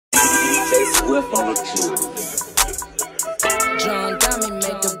Swift on the tune. John Dummie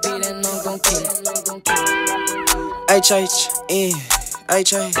make the beat and I'm gon' kill it. HHN,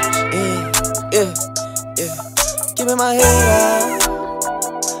 yeah. Keeping my head up.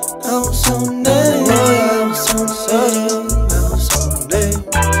 I'm so late, I'm so late.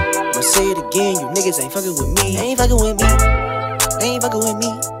 I'ma say it again, you niggas ain't fucking with me. Ain't fucking with me.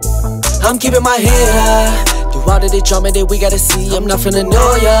 I'm keeping my head high. Through all of the drama that we gotta see, I'm not finna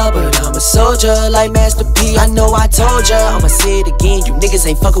know ya, but I'm a soldier like Master P. I know I told ya, I'ma say it again, you niggas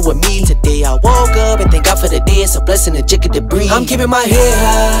ain't fucking with me. Today I woke up and thank God for the day, it's a blessing to jick of the breeze. I'm keeping my head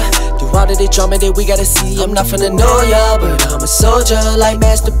high. Through all of the drama that we gotta see, I'm not finna know ya, but I'm a soldier like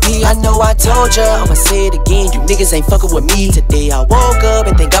Master P. I know I told ya, I'ma say it again, you niggas ain't fucking with me. Today I woke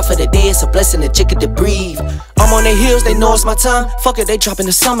up and thank God for the day, it's a blessing to jick of the breathe. I'm on the hills, they know it's my time. Fuck it, they dropping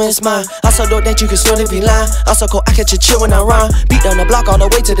the summer, it's mine. I so dope that you can swear to be lying. I so cold, I catch a chill when I rhyme. Beat down the block all the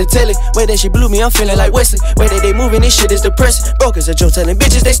way to the telly. Way that she blew me, I'm feeling like Wesley. Way that they moving, this shit is depressing. Broke as a joke, telling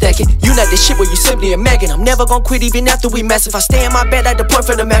bitches they stacking. You not the shit where you simply a maggot. I'm never gon' quit even after we massive. I stay in my bed at the point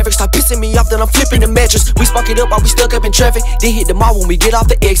for the Mavericks. Stop pissing me off, then I'm flipping the mattress. We spark it up while we stuck up in traffic. Then hit the mall when we get off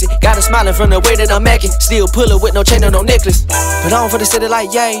the exit. Got her smiling from the way that I'm acting. Still pull her with no chain or no necklace. But I don't for the city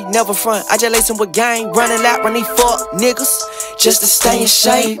like yay, never front. I just lace him with gang, running lap, running fuck niggas, just to stay in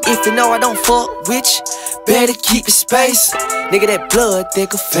shape. If you know I don't fuck with you, better keep your space. Nigga, that blood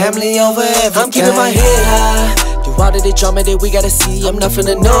thicker, family over everything. I'm keeping my head high. Through all of the drama that we gotta see, I'm not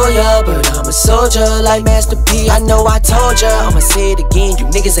finna know ya, but I'm a soldier like Master P. I know I told ya, I'ma say it again, you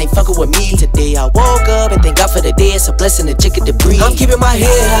niggas ain't fucking with me. Today I woke up and thank God for the day, it's a blessing to jick of the breeze. I'm keeping my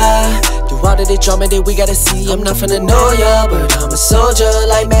head high. Through all of the drama that we gotta see, I'm not finna know ya, but I'm a soldier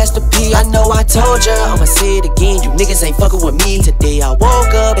like Master P. I know I told ya, I'ma say it again, you niggas ain't fucking with me. Today I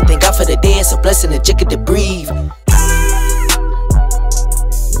woke up and thank God for the day, it's a blessing to jick of the breathe.